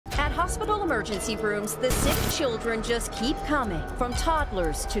hospital emergency rooms, the sick children just keep coming, from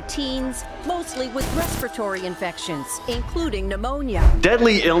toddlers to teens, mostly with respiratory infections, including pneumonia.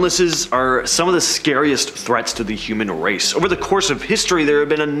 Deadly illnesses are some of the scariest threats to the human race. Over the course of history, there have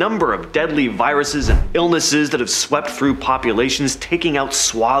been a number of deadly viruses and illnesses that have swept through populations, taking out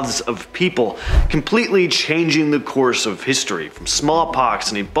swaths of people, completely changing the course of history. From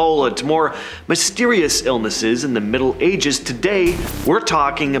smallpox and Ebola to more mysterious illnesses in the Middle Ages, today we're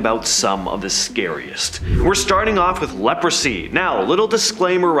talking about some of the scariest. We're starting off with leprosy. Now, a little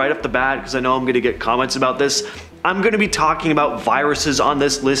disclaimer right off the bat, because I know I'm going to get comments about this. I'm going to be talking about viruses on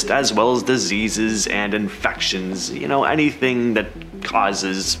this list as well as diseases and infections, anything that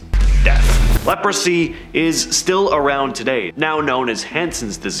causes death. Leprosy is still around today, now known as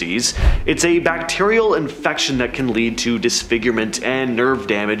Hansen's disease. It's a bacterial infection that can lead to disfigurement and nerve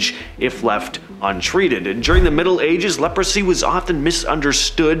damage if left untreated. And during the Middle Ages, leprosy was often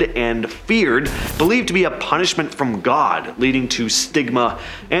misunderstood and feared, believed to be a punishment from God, leading to stigma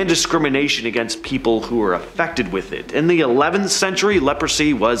and discrimination against people who were affected with it. In the 11th century,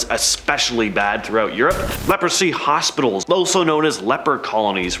 leprosy was especially bad throughout Europe. Leprosy hospitals, also known as leper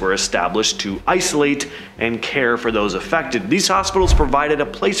colonies, were established to isolate and care for those affected. These hospitals provided a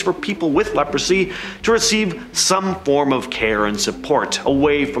place for people with leprosy to receive some form of care and support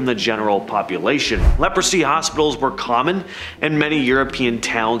away from the general population. Leprosy hospitals were common in many European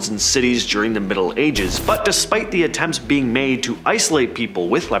towns and cities during the Middle Ages, but despite the attempts being made to isolate people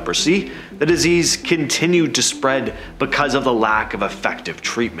with leprosy, the disease continued to spread because of the lack of effective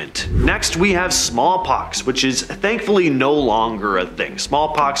treatment. Next, we have smallpox, which is thankfully no longer a thing.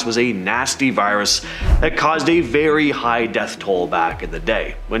 Smallpox was a nasty virus that caused a very high death toll back in the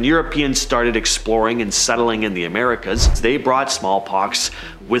day. When Europeans started exploring and settling in the Americas, they brought smallpox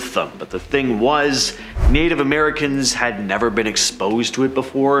with them. But the thing was, Native Americans had never been exposed to it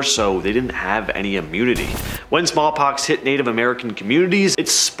before, so they didn't have any immunity. When smallpox hit Native American communities, it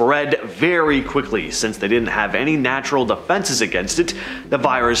spread very quickly. Since they didn't have any natural defenses against it, the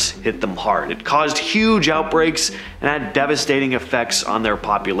virus hit them hard. It caused huge outbreaks and had devastating effects on their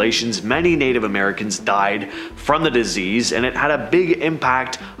populations. Many Native Americans died from the disease, and it had a big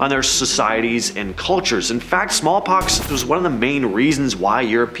impact on their societies and cultures. In fact, smallpox was one of the main reasons why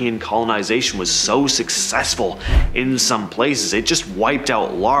European colonization was so successful in some places. It just wiped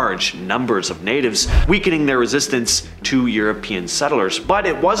out large numbers of natives, weakening their resistance to European settlers. But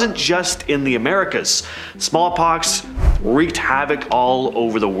it wasn't just in the Americas. Smallpox wreaked havoc all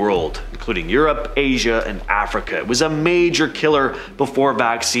over the world, including Europe, Asia, and Africa. It was a major killer before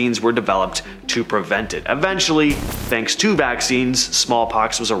vaccines were developed to prevent it. Eventually, thanks to vaccines,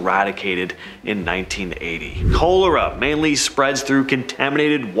 smallpox was eradicated in 1980. Cholera mainly spreads through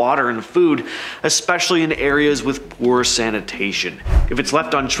contaminated water and food, especially in areas with poor sanitation. If it's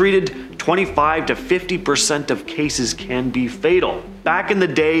left untreated, 25 to 50% of cases can be fatal. Back in the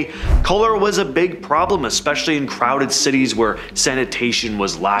day, cholera was a big problem, especially in crowded cities where sanitation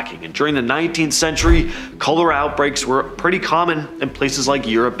was lacking. And during the 19th century, cholera outbreaks were pretty common in places like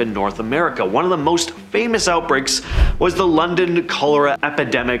Europe and North America. One of the most famous outbreaks was the London cholera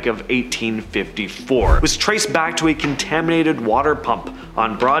epidemic of 1854. It was traced back to a contaminated water pump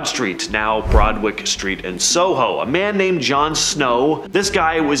on Broad Street, now Broadwick Street in Soho. A man named John Snow, this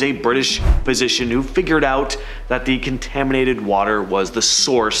guy was a British physician who figured out that the contaminated water was the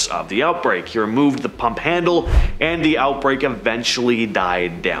source of the outbreak. He removed the pump handle and the outbreak eventually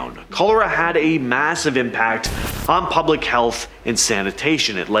died down. Cholera had a massive impact on public health and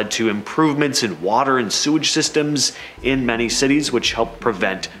sanitation. It led to improvements in water and sewage systems in many cities, which helped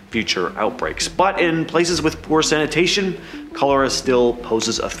prevent future outbreaks. But in places with poor sanitation, cholera still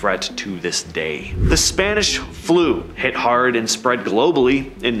poses a threat to this day. The Spanish flu hit hard and spread globally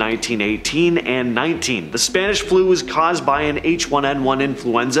in 1918 and 19. The Spanish flu was caused by an H1N1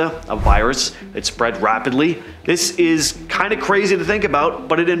 influenza, a virus that spread rapidly. This is kind of crazy to think about,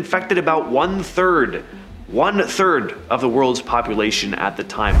 but it infected about one third of the world's population at the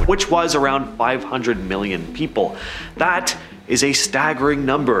time, which was around 500 million people. That is a staggering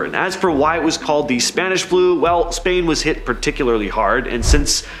number. And as for why it was called the Spanish flu, well, Spain was hit particularly hard, and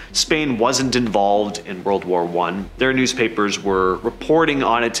since Spain wasn't involved in World War I, their newspapers were reporting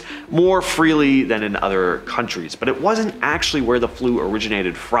on it more freely than in other countries. But it wasn't actually where the flu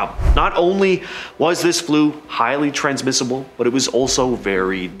originated from. Not only was this flu highly transmissible, but it was also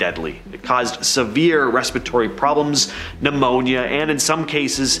very deadly. It caused severe respiratory problems, pneumonia, and in some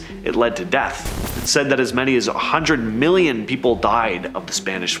cases, it led to death. said that as many as 100 million people died of the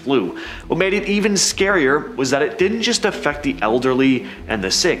Spanish flu. What made it even scarier was that it didn't just affect the elderly and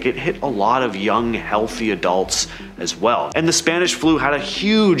the sick, it hit a lot of young, healthy adults as well. And the Spanish flu had a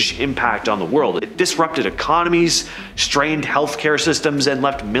huge impact on the world. It disrupted economies, strained healthcare systems, and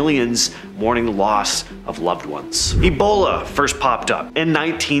left millions mourning the loss of loved ones. Ebola first popped up in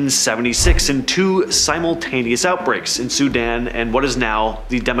 1976 in 2 simultaneous outbreaks in Sudan and what is now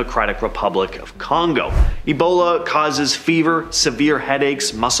the Democratic Republic of Congo. Ebola causes fever, severe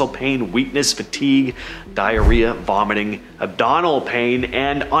headaches, muscle pain, weakness, fatigue, diarrhea, vomiting, abdominal pain,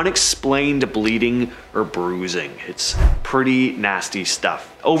 and unexplained bleeding or bruising. It's pretty nasty stuff.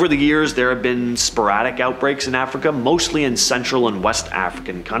 Over the years, there have been sporadic outbreaks in Africa, mostly in Central and West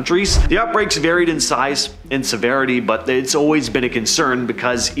African countries. The outbreaks varied in size and severity, but it's always been a concern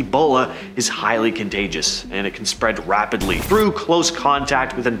because Ebola is highly contagious and it can spread rapidly through close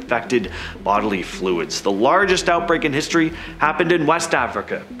contact with infected bodily fluids. The largest outbreak in history happened in West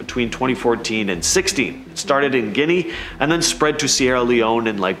Africa between 2014 and 16. It started in Guinea and then spread to Sierra Leone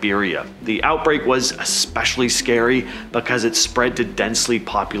and Liberia. The outbreak was especially scary because it spread to densely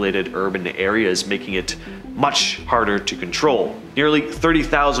populated urban areas, making it much harder to control. Nearly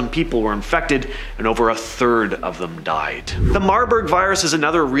 30,000 people were infected and over a third of them died. The Marbug virus is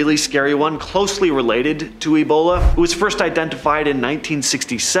another really scary one, closely related to Ebola. It was first identified in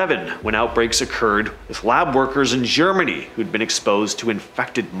 1967 when outbreaks occurred with lab workers in Germany who'd been exposed to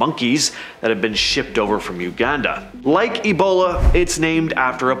infected monkeys that had been shipped over from Uganda. Like Ebola, it's named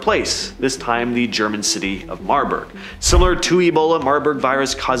after a place, this time the German city of Marburg. Similar to Ebola, Marbug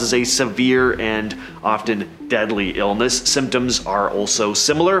virus causes a severe and often deadly illness. Symptoms are also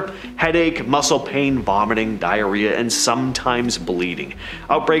similar: headache, muscle pain, vomiting, diarrhea, and sometimes bleeding.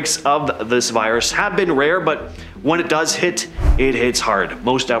 Outbreaks of this virus have been rare, but when it does hit, it hits hard.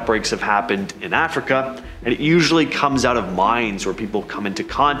 Most outbreaks have happened in Africa, and it usually comes out of mines where people come into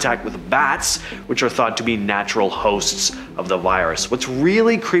contact with bats, which are thought to be natural hosts of the virus. What's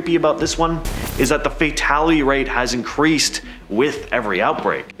really creepy about this one is that the fatality rate has increased with every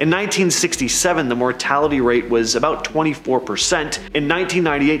outbreak. In 1967, the mortality rate was about 24%. In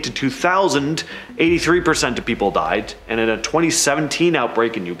 1998 to 2000, 83% of people died, and in a 2017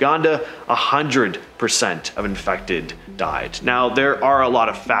 outbreak in Uganda, 100% of infected died. Now, there are a lot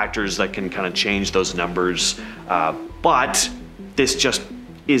of factors that can kind of change those numbers, but this just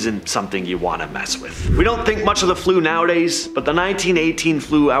isn't something you want to mess with. We don't think much of the flu nowadays, but the 1918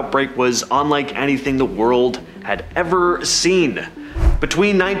 flu outbreak was unlike anything the world had ever seen.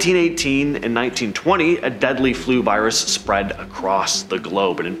 Between 1918 and 1920, a deadly flu virus spread across the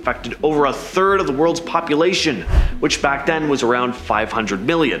globe and infected over a third of the world's population, which back then was around 500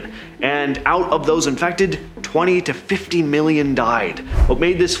 million. And out of those infected, 20 to 50 million died. What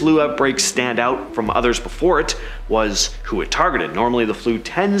made this flu outbreak stand out from others before it was who it targeted. Normally the flu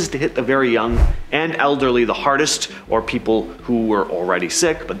tends to hit the very young and elderly the hardest, or people who were already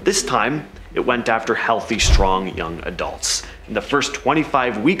sick, but this time it went after healthy, strong young adults. In the first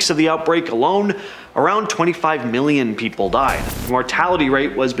 25 weeks of the outbreak alone, around 25 million people died. The mortality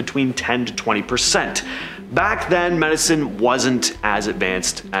rate was between 10 to 20%. Back then, medicine wasn't as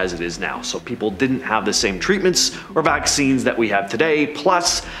advanced as it is now, so people didn't have the same treatments or vaccines that we have today.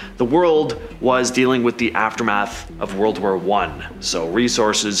 Plus, the world was dealing with the aftermath of World War I, so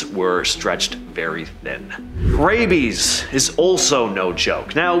resources were stretched very thin. Rabies is also no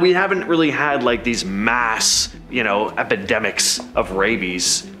joke. Now, we haven't really had like these mass, epidemics of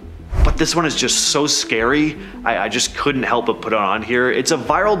rabies, but this one is just so scary, I just couldn't help but put it on here. It's a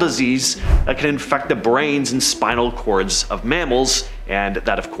viral disease that can infect the brains and spinal cords of mammals, and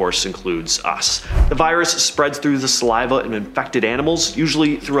that of course includes us. The virus spreads through the saliva of infected animals,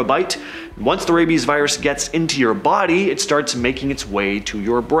 usually through a bite. Once the rabies virus gets into your body, it starts making its way to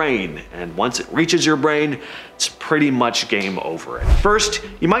your brain, and once it reaches your brain, it's pretty much game over. At first,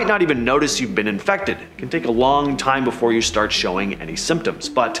 you might not even notice you've been infected. It can take a long time before you start showing any symptoms,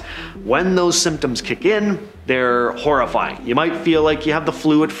 but when those symptoms kick in, they're horrifying. You might feel like you have the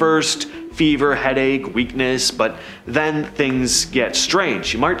flu at first, fever, headache, weakness, but then things get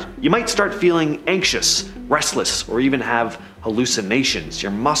strange. You might start feeling anxious, restless, or even have hallucinations.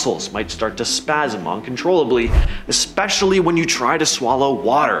 Your muscles might start to spasm uncontrollably, especially when you try to swallow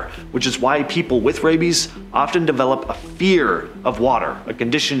water, which is why people with rabies often develop a fear of water, a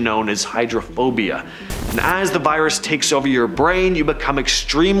condition known as hydrophobia. And as the virus takes over your brain, you become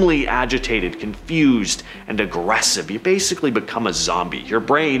extremely agitated, confused, and aggressive. You basically become a zombie. Your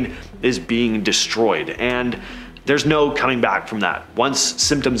brain is being destroyed, and there's no coming back from that. Once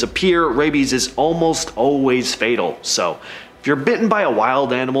symptoms appear, rabies is almost always fatal. So if you're bitten by a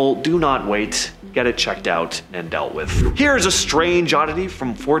wild animal, do not wait get it checked out and dealt with. Here's a strange oddity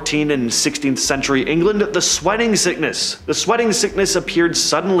from 14th and 16th century England, the sweating sickness. The sweating sickness appeared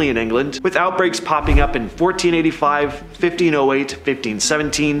suddenly in England, with outbreaks popping up in 1485, 1508,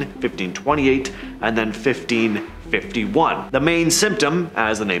 1517, 1528, and then 1551. The main symptom,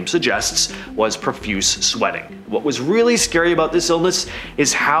 as the name suggests, was profuse sweating. What was really scary about this illness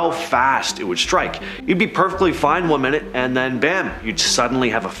is how fast it would strike. You'd be perfectly fine one minute, and then bam, you'd suddenly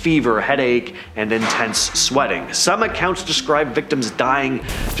have a fever, headache, and intense sweating. Some accounts describe victims dying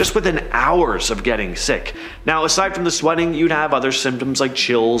just within hours of getting sick. Now, aside from the sweating, you'd have other symptoms like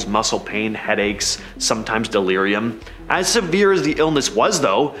chills, muscle pain, headaches, sometimes delirium. As severe as the illness was,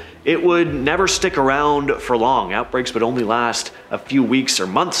 though, it would never stick around for long. Outbreaks would only last a few weeks or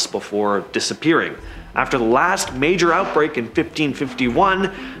months before disappearing. After the last major outbreak in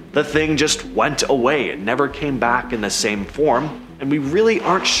 1551, the thing just went away. It never came back in the same form, and we really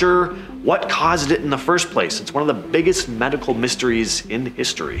aren't sure what caused it in the first place. It's one of the biggest medical mysteries in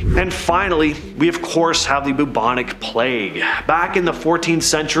history. And finally, we of course have the bubonic plague. Back in the 14th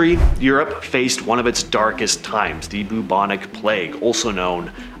century, Europe faced one of its darkest times, the bubonic plague, also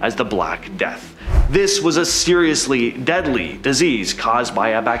known as the Black Death. This was a seriously deadly disease caused by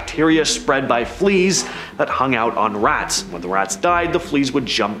a bacteria spread by fleas that hung out on rats. When the rats died, the fleas would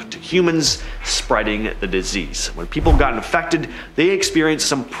jump to humans, spreading the disease. When people got infected, they experienced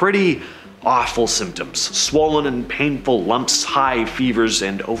some pretty awful symptoms: swollen and painful lumps, high fevers,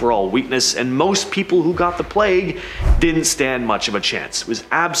 and overall weakness, and most people who got the plague didn't stand much of a chance. It was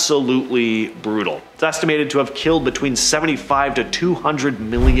absolutely brutal. It's estimated to have killed between 75 to 200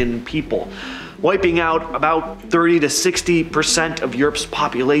 million people, wiping out about 30 to 60% of Europe's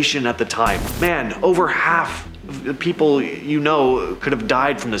population at the time. Man, over half of the people you know could have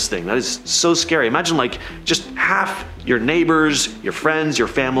died from this thing. That is so scary. Imagine like just half your neighbors, your friends, your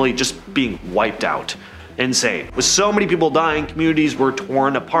family just being wiped out. Insane. With so many people dying, communities were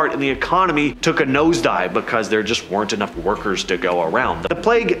torn apart and the economy took a nosedive because there just weren't enough workers to go around. The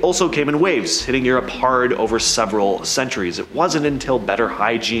plague also came in waves, hitting Europe hard over several centuries. It wasn't until better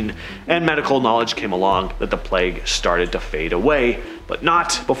hygiene and medical knowledge came along that the plague started to fade away, but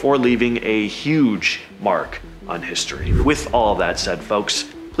not before leaving a huge mark on history. With all that said, folks,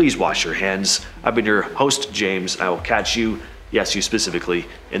 please wash your hands. I've been your host, James, and I will catch you, yes, you specifically,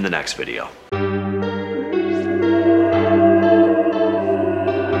 in the next video.